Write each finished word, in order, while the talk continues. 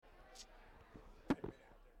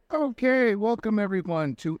Okay, welcome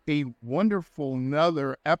everyone to a wonderful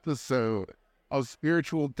another episode of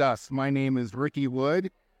Spiritual Dust. My name is Ricky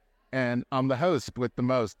Wood, and I'm the host with the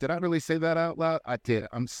most. Did I really say that out loud? I did.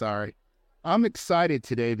 I'm sorry. I'm excited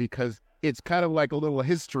today because it's kind of like a little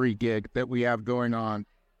history gig that we have going on.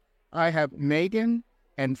 I have Megan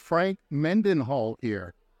and Frank Mendenhalls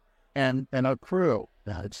here, and a crew.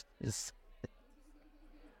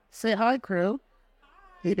 Say hi, crew.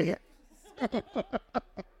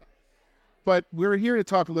 But we're here to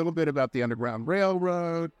talk a little bit about the Underground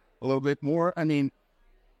Railroad, a little bit more. I mean,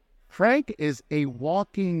 Frank is a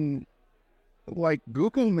walking,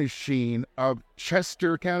 Google machine of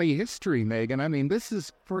Chester County history, Megan. I mean, this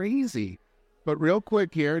is crazy. But real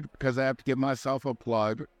quick here, because I have to give myself a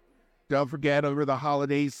plug, don't forget over the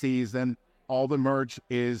holiday season, all the merch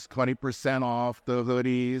is 20% off, the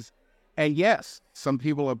hoodies. And yes, some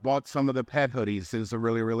people have bought some of the pet hoodies. These are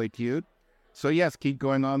really, really cute. So yes, keep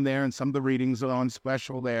going on there, and some of the readings are on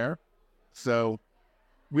special there. So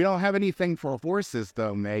we don't have anything for horses,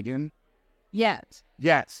 though, Megan. Yet.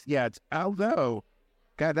 Yes. Although,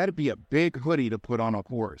 God, that'd be a big hoodie to put on a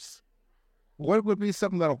horse. What would be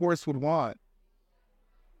something that a horse would want?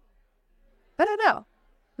 I don't know.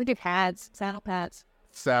 We do pads, saddle pads.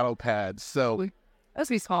 Saddle pads. So Those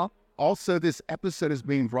be small. also, this episode is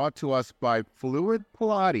being brought to us by Fluid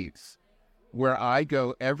Pilates, where I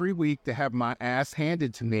go every week to have my ass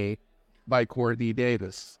handed to me by Courtney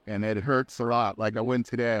Davis. And it hurts a lot. Like I went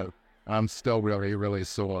today. I'm still really, really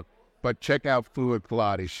sore. But check out Fluid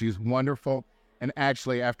Pilates. She's wonderful. And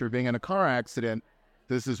actually, after being in a car accident,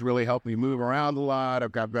 this has really helped me move around a lot.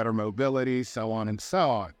 I've got better mobility, so on and so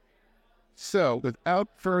on. So without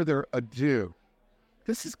further ado,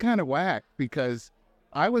 this is kind of whack because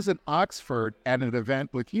I was in Oxford at an event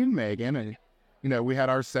with you, Megan, and we had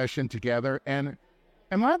our session together, and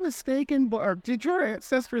am I mistaken, or did your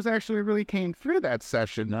ancestors actually really came through that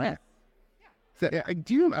session? Yeah.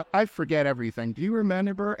 I forget everything. Do you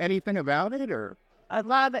remember anything about it, or? I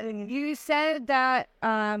love it. You said that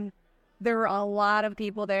there were a lot of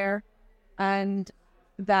people there, and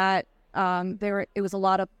that it was a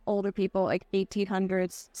lot of older people, like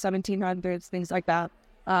 1800s, 1700s, things like that.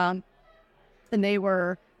 And they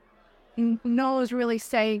were, no one was really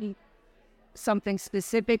saying something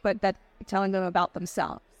specific, but that telling them about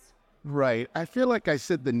themselves. Right. I feel like I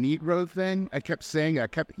said the Negro thing. I kept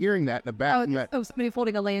hearing that in the back. Somebody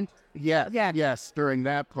folding a land. Yes, during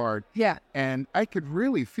that part. Yeah. And I could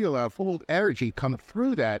really feel a full energy come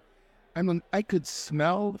through that. I mean, I could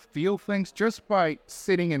feel things just by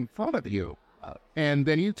sitting in front of you. And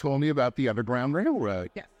then you told me about the Underground Railroad.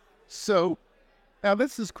 Yeah. So now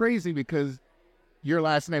this is crazy because your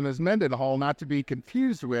last name is Mendenhall, not to be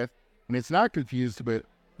confused with, and it's not confused with,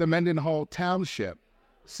 the Mendenhall Township.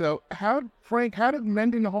 So Frank, how did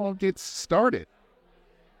Mendenhall get started?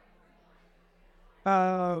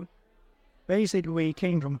 Basically, we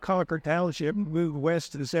came from Concord Township, moved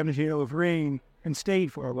west to the 1703, and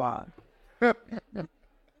stayed for a while.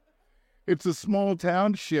 It's a small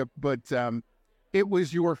township, but it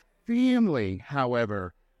was your family,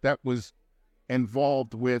 however, that was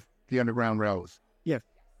involved with the Underground Railroad. Yes.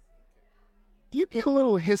 Give me a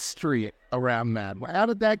little history around that. How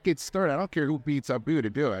did that get started? I don't care who beats up who to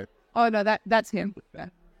do it. Oh, no, that's him.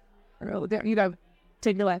 Take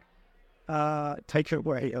it away. Take it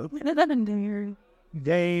away.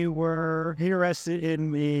 They were interested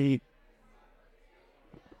in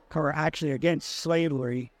actually against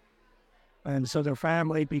slavery. And so their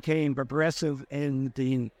family became progressive in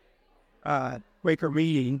the Quaker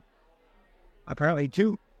meeting. Apparently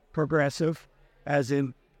too progressive, as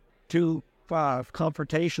in too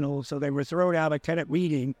confrontational. So they were thrown out of tenant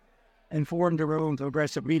meeting and formed their own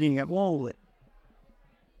progressive meeting at Walwood.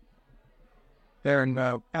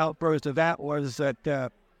 Their outburst of that was that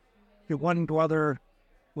the one brother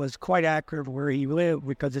was quite active where he lived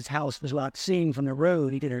because his house was not seen from the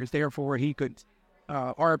road. Therefore, he could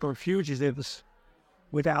harbor fugitives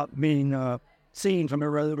without being seen from the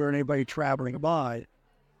road or anybody traveling by.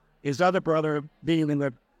 His other brother, being in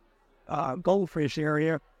the goldfish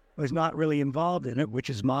area, was not really involved in it, which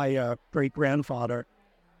is my great-grandfather.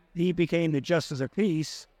 He became the Justice of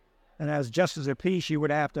Peace, and as Justice of Peace, you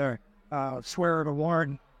would have to swear a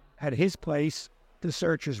warrant at his place to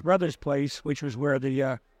search his brother's place, which was where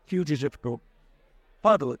the fugitive were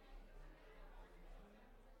huddled.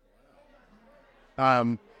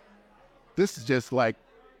 This is just like,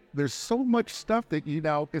 there's so much stuff that,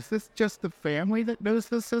 is this just the family that knows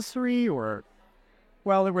this history, or?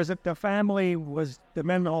 Well, the family was the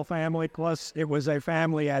Mendenhall family, plus it was a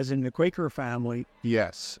family as in the Quaker family.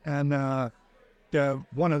 Yes. And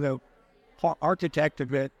one of the architect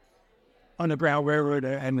of it Underground Railroad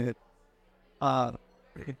and the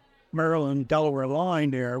Maryland Delaware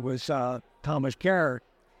line there was Thomas Garrett,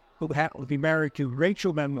 who happened to be married to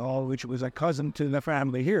Rachel Mendenhall, which was a cousin to the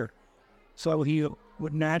family here. So he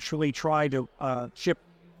would naturally try to ship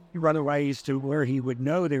runaways to where he would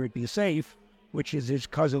know they would be safe, which is his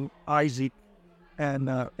cousin Isaac and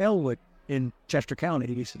Elwood in Chester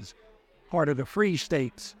County. This is part of the Free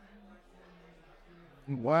States.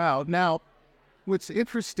 Wow. Now, what's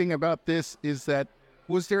interesting about this is that,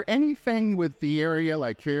 was there anything with the area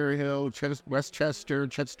like Cherry Hill, Westchester,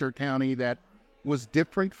 Chester County that was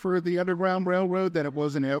different for the Underground Railroad than it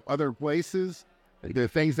was in other places? The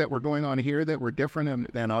things that were going on here that were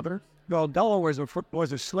different than others? Well, Delaware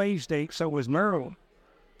was a slave state, so was Maryland.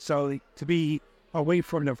 So to be away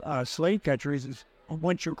from the slave catchers,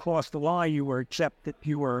 once you crossed the line, you were accepted,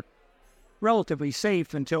 you were relatively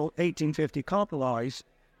safe until 1850 compromise,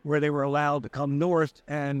 where they were allowed to come north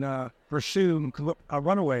and pursue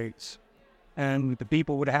runaways. And the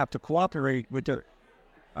people would have to cooperate with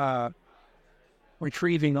the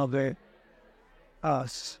retrieving of the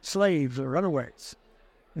slaves or runaways.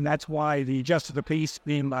 And that's why the Justice of the Peace,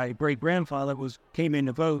 being my great-grandfather, came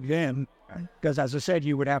into vogue then. Because, as I said,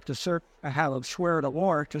 you would have to have a swear to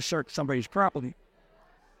war to search somebody's property.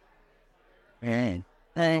 And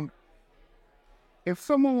if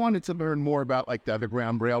someone wanted to learn more about like the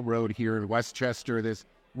Underground Railroad here in Westchester,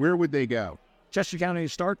 where would they go? Chester County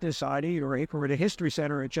Historical Society or the History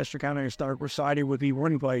Center at Chester County Historical Society would be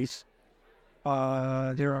one place.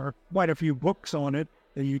 There are quite a few books on it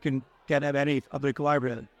that you can get at any public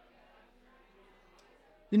library.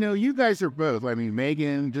 You know, you guys are both, I mean,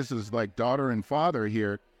 Megan, just as like daughter and father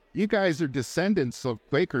here, you guys are descendants of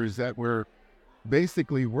Quakers that were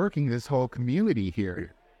basically working this whole community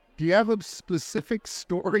here. Do you have a specific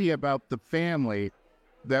story about the family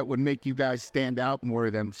that would make you guys stand out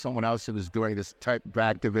more than someone else who was doing this type of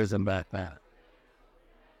activism back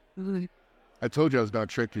then? I told you I was going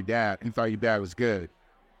to trick your dad and thought your dad was good.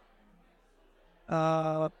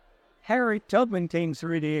 Harry Tubman came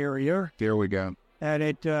through the area. There we go.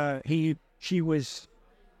 And she was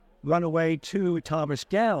run away to Thomas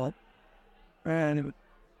Gallup. And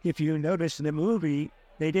if you notice in the movie,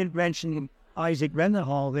 they didn't mention Isaac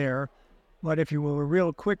Mendenhall there. But if you were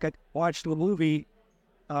real quick at watch the movie,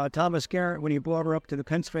 Thomas Garrett, when he brought her up to the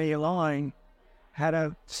Pennsylvania line, had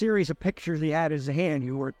a series of pictures he had in his hand.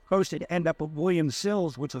 You were supposed to end up with William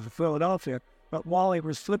Sills, which was in Philadelphia. But while he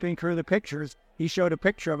was flipping through the pictures, he showed a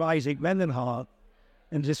picture of Isaac Mendenhall.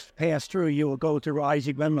 And just pass through, you will go through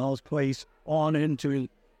Isaac Mendenhall's place, on into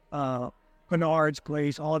Bernard's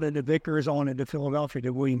place, on into Vickers, on into Philadelphia to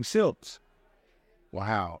William Sills.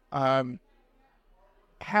 Wow.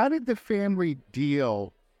 How did the family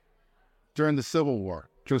deal during the Civil War?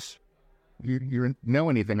 Just, you know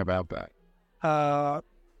anything about that? A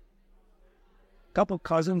couple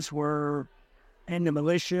cousins were in the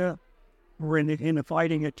militia, were in the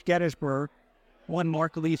fighting at Gettysburg. One,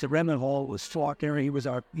 Mark Lisa Mendenhall, was fought there. He was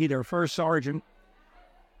either a first sergeant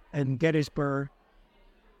in Gettysburg.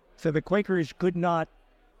 So the Quakers could not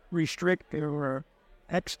restrict or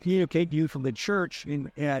excommunicate you from the church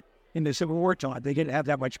in the Civil War time. They didn't have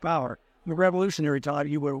that much power. In the Revolutionary time,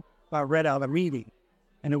 you were read out a meeting,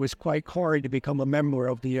 and it was quite hard to become a member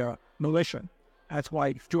of the militia. That's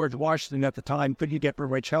why George Washington at the time couldn't get very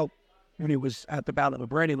much help when he was at the Battle of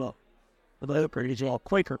Brandywine. The other parties were all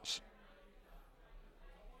Quakers.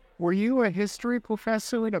 Were you a history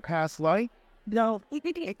professor in a past life? No.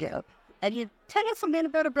 And you tell us a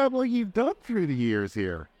minute about what you've done through the years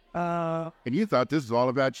here. And you thought this was all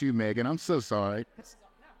about you, Megan. I'm so sorry.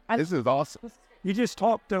 This is awesome. You just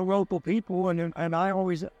talk to local people, and I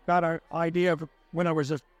always got an idea of when I was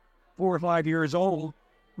 4 or 5 years old,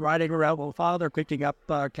 riding around with father, picking up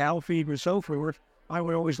cow feed and so forth. I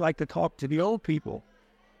would always like to talk to the old people.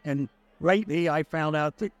 And lately, I found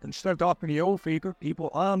out that instead of talking to the old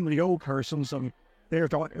people, I'm the old person, so they're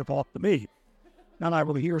talking to talk to me. And I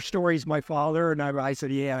would hear stories of my father, and I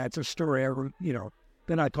said, yeah, that's a story.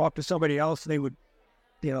 Then I talked to somebody else, and they would,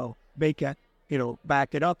 make it,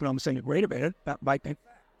 back it up. And I'm saying, wait a minute, that might be.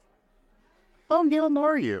 How young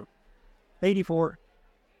are you? 84.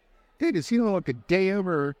 Dude, does he look a day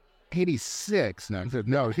over 86?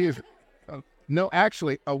 No,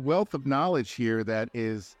 actually, a wealth of knowledge here that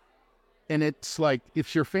is. And it's like,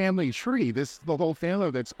 it's your family tree. The whole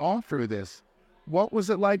family that's all through this. What was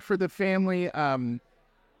it like for the family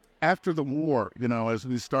after the war, as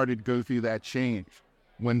we started to go through that change,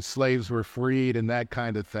 when slaves were freed and that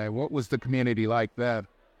kind of thing? What was the community like then?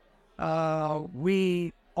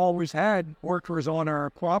 We always had workers on our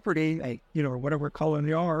property, whatever color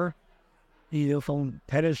they are, from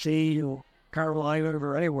Tennessee, Carolina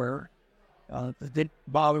or anywhere. It didn't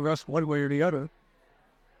bother us one way or the other.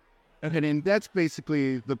 And that's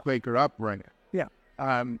basically the Quaker upbringing. Yeah.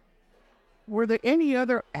 Were there any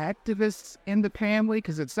other activists in the family?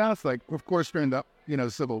 Because it sounds like, of course, during the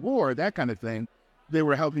Civil War, that kind of thing, they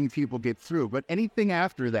were helping people get through. But anything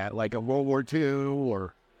after that, like a World War II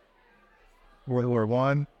or World War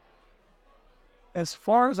One? As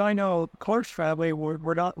far as I know, the Clark's family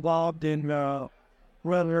were not involved in World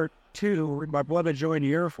War II. My brother joined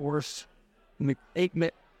the Air Force in the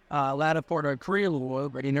latter part of Korean War,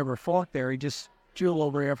 but he never fought there. He just flew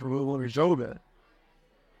over after World War II.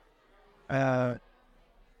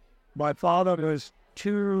 My father was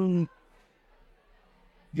too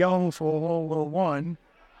young for World War One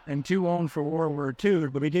and too old for World War II,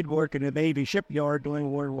 but he did work in the Navy shipyard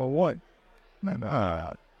during World War One.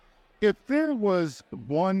 If there was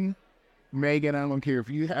one, Megan, I don't care if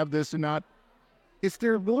you have this or not, is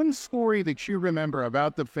there one story that you remember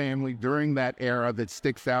about the family during that era that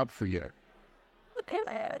sticks out for you?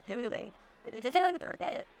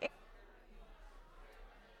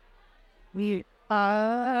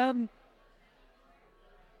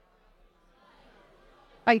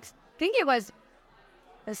 I think it was,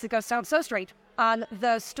 this is going to sound so strange,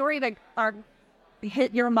 the story that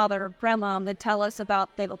hit your mother, grandma, that tell us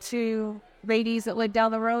about the two ladies that lived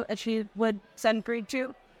down the road that she would send food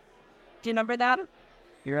to. Do you remember that?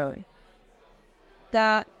 Really?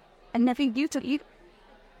 That, and I think you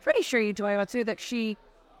pretty sure you told me too, that she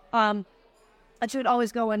would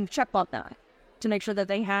always go and check on that to make sure that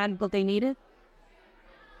they had what they needed.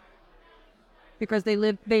 Because they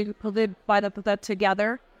lived by the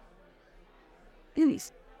together.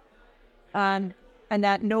 And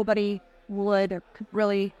that nobody would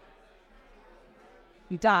really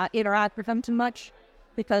interact with them too much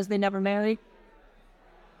because they never married.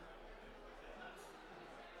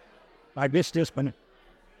 I missed this one.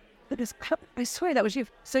 I swear that was you.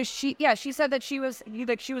 So she said that she was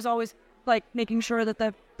always like making sure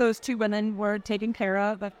that those two women were taken care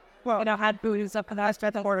of. Well, had food and stuff. That's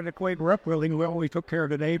part of the Quaker upbringing. We always took care of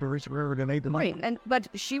the neighbors wherever the neighbors. Right, but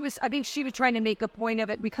she was trying to make a point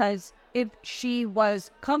of it because if she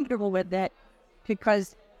was comfortable with it,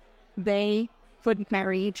 because they couldn't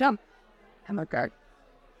marry each other. Oh my God.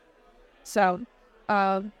 So,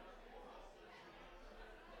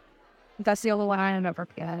 that's the only one I remember.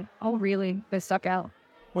 Yeah. Oh, really? They stuck out.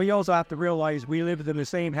 Well, you also have to realize we lived in the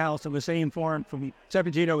same house on the same farm from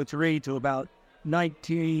 1703 to about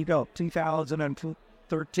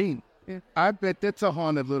 2013. Yeah. I bet that's a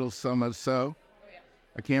haunted little summer, so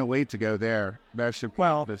I can't wait to go there. That should be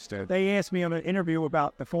interesting. They asked me on an interview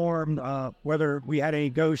about the farm, whether we had any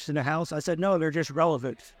ghosts in the house. I said, no, they're just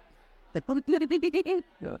relevant.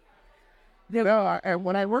 No, and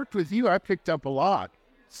when I worked with you, I picked up a lot.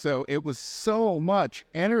 So it was so much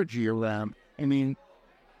energy around. I mean,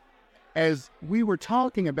 as we were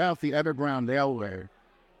talking about the underground elevator,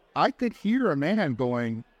 I could hear a man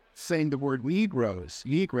saying the word Negroes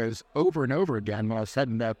over and over again when I was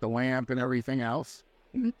setting up the lamp and everything else.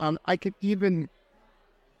 I could even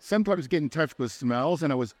sometimes get in touch with smells,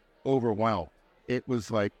 and I was overwhelmed. It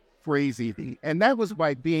was like crazy. And that was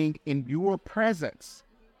by being in your presence.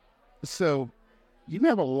 So you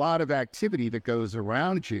have a lot of activity that goes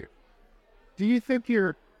around you. Do you think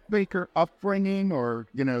your Quaker upbringing or,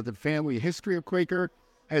 the family history of Quaker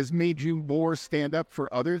has made you more stand up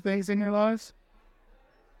for other things in your lives?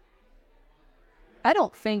 I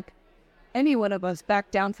don't think any one of us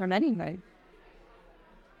backed down from anything.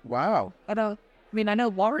 Wow. I know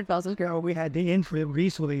Warren doesn't. We had the incident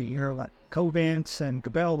recently, like Covance and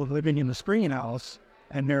Cabell were living in the spring house,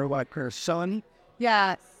 and her son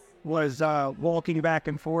was walking back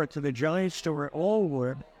and forth to the giant store at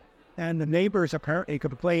Allwood, and the neighbors apparently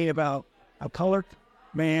complained about a colored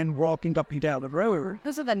man walking up and down the road.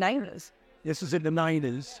 This is the 90s. This is in the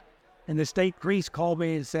 90s. And the state police called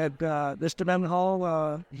me and said, Mr.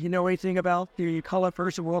 Mendenhalls, you know anything about the colored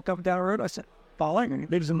person walking up and down the road? I said, following, he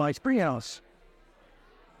lives in my spring house.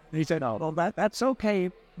 And he said, oh, well, that's okay,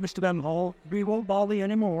 Mr. Mendenhalls. We won't bother you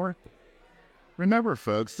anymore. Remember,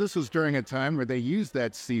 folks, this was during a time where they used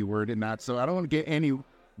that C word and not, so I don't want to get any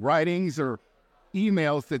writings or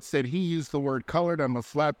emails that said he used the word colored. I'm going to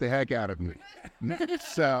slap the heck out of me.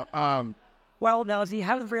 So, well, now, as you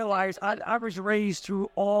haven't realized, I was raised through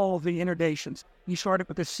all the inundations. You started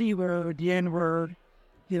with the C word, the N word,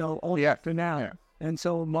 all after now. Yeah. And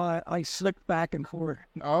so I slipped back and forth.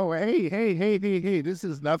 Oh, hey, this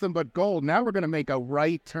is nothing but gold. Now we're going to make a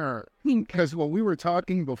right turn. Because when we were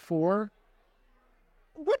talking before,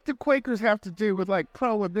 what do Quakers have to do with, like,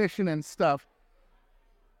 prohibition and stuff?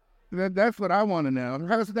 That's what I want to know.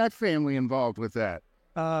 How's that family involved with that?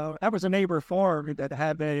 That was a neighbor farm that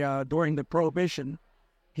had during the Prohibition,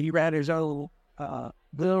 he ran his own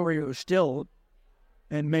brewery or still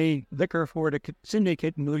and made liquor for the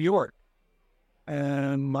syndicate in New York.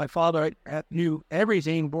 And my father knew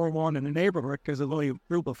everything going on in the neighborhood because the little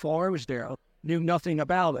group of farmers there knew nothing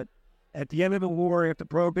about it. At the end of the war, after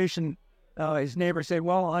Prohibition, his neighbor said,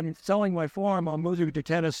 well, I'm selling my farm. I'm moving to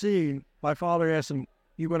Tennessee. My father asked him,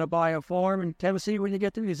 you going to buy a farm in Tennessee when you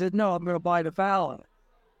get there? He said, no, I'm going to buy the Valley.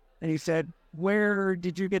 And he said, where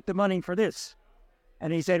did you get the money for this?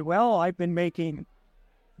 And he said, well, I've been making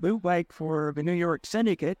bootleg for the New York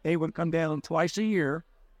syndicate. They would come down twice a year,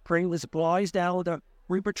 bring the supplies down with the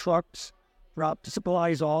reaper trucks, drop the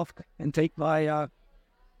supplies off, and take my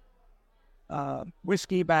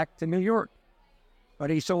whiskey back to New York. But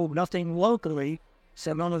he sold nothing locally,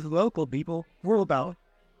 so none of the local people knew about it.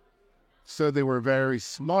 So they were very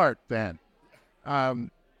smart then. What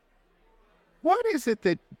is it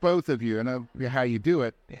that both of you, and how you do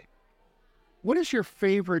it, what is your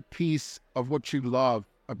favorite piece of what you love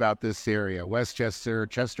about this area, Westchester,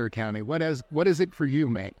 Chester County? What is it for you,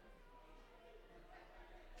 mate?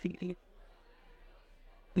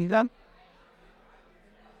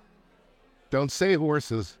 Don't say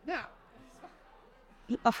horses.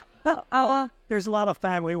 There's a lot of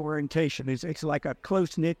family orientation. It's like a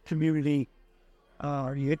close-knit community.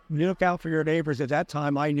 You look out for your neighbors. At that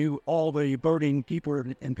time, I knew all the boating people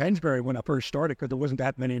in Pennsbury when I first started because there wasn't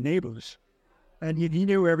that many neighbors. And you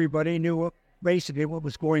knew everybody, knew basically what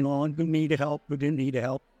was going on, who needed help, who didn't need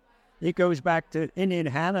help. It goes back to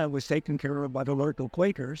Indiana was taken care of by the local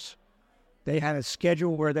Quakers. They had a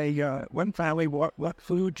schedule where they, one family, what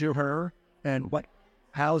food to her and what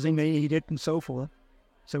housing they needed and so forth.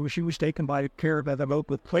 So she was taken care of by the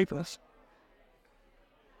local Quakers.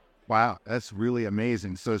 Wow, that's really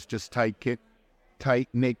amazing. So it's just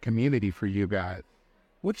tight-knit community for you guys.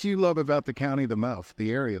 What do you love about the county the most,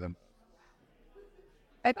 the area the most?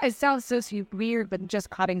 It sounds so weird, but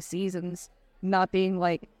just cutting seasons, not being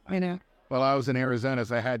like, Well, I was in Arizona,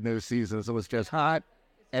 so I had no seasons. It was just hot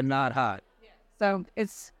and not hot. So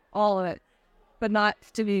it's all of it, but not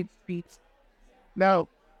to be beat. Now,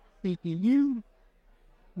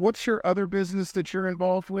 what's your other business that you're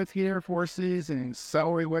involved with here, horses and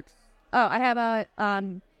celery? What? Oh, I have a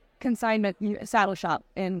consignment saddle shop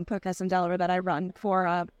in Pocahontas, Delaware that I run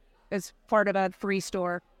for. It's part of a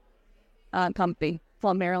 3-store company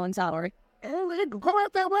called Maryland Saddlery. Go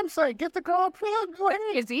out that website, get the call.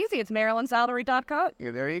 It's easy. It's MarylandSaddlery.com. Yeah,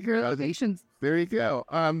 there you go. Locations. There you go.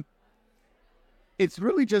 It's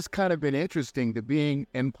really just kind of been interesting to being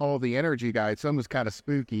in Paul the Energy Guy. It's almost kind of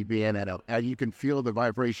spooky being at it. You can feel the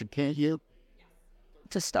vibration, can't you?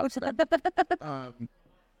 To start.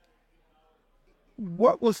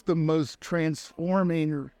 What was the most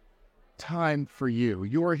transforming time for you,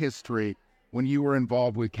 your history, when you were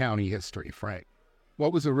involved with county history, Frank?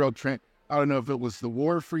 What was a real I don't know if it was the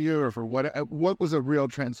war for you or for what was a real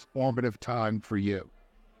transformative time for you?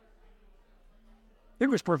 It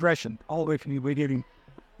was progression all the way from the beginning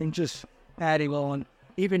and just adding on.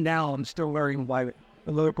 Even now, I'm still learning by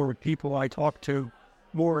the local people I talk to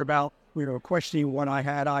more about, questioning what I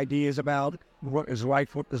had ideas about, what is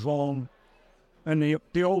right, what is wrong. And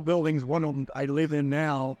the old buildings, one of them I live in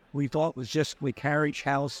now, we thought was just a carriage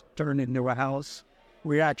house turned into a house.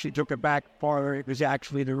 We actually took it back farther. It was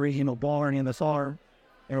actually the original barn in the farm.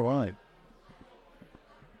 All right.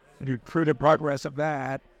 Through the progress of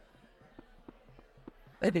that,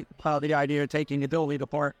 the idea of taking the building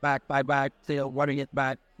apart back by back, wanting it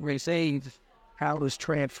back, received, how it was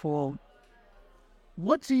transformed.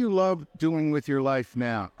 What do you love doing with your life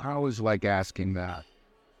now? I always like asking that.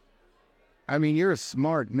 I mean, you're a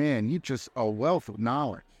smart man. You just a wealth of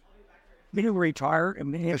knowledge. Being retired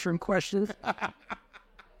and answering questions.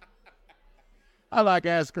 I like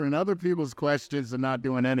asking other people's questions and not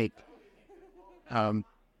doing any. I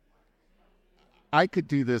could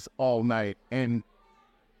do this all night. And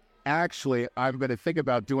actually, I'm going to think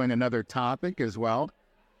about doing another topic as well.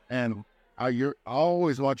 And I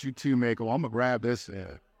always want you to make, I'm going to grab this.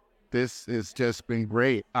 This has just been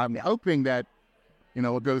great. I'm hoping that,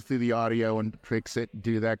 we'll go through the audio and fix it,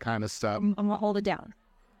 do that kind of stuff. I'm going to hold it down.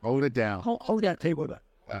 Hold it down. Hold that table down.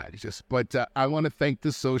 But I want to thank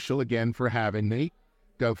the Social again for having me.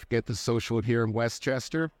 Don't forget the Social here in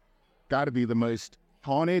Westchester. Got to be the most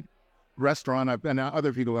haunted restaurant I've been. Now,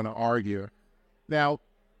 other people are going to argue. Now,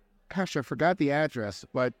 gosh, I forgot the address,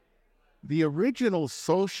 but the original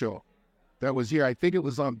Social that was here, I think it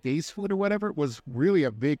was on Dacefoot or whatever, was really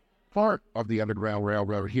a big part of the Underground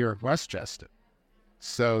Railroad here in Westchester.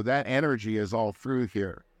 So that energy is all through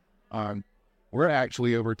here. We're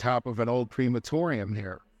actually over top of an old crematorium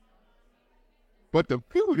here. But the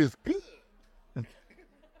food is good.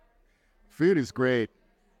 Food is great.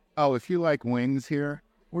 Oh, if you like wings here.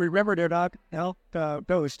 Remember, they're not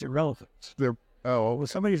ghosts, they're relatives. Well,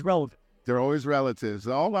 Somebody's relative. they're always relatives.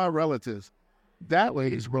 All our relatives. That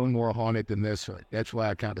lady's really more haunted than this one. That's why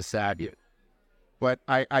I kind of sad you. But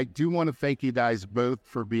I do want to thank you guys both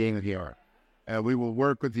for being here. We will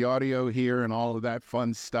work with the audio here and all of that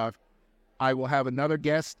fun stuff. I will have another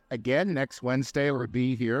guest again next Wednesday or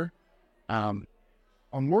be here. I'm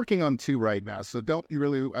working on 2 right now, so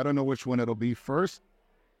I don't know which one it'll be first.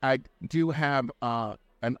 I do have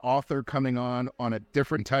an author coming on a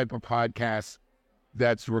different type of podcast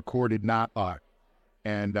that's recorded not live.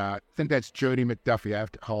 And I think that's Jody McDuffie. I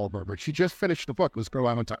have to call her, but she just finished the book. It was a girl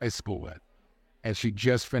I went to high school with. And she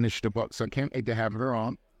just finished the book, so I can't wait to have her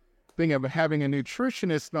on. Thinking of having a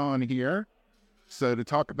nutritionist on here, so to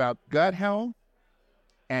talk about gut health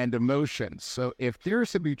and emotions. So if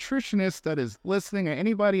there's a nutritionist that is listening or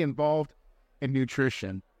anybody involved in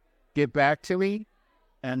nutrition, get back to me,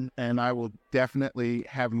 and I will definitely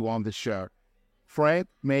have you on the show. Frank,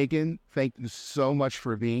 Megan, thank you so much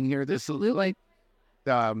for being here. This is like,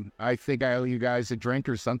 I think I owe you guys a drink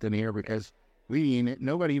or something here because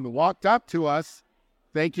nobody even walked up to us.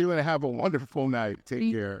 Thank you and have a wonderful night.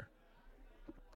 Take care.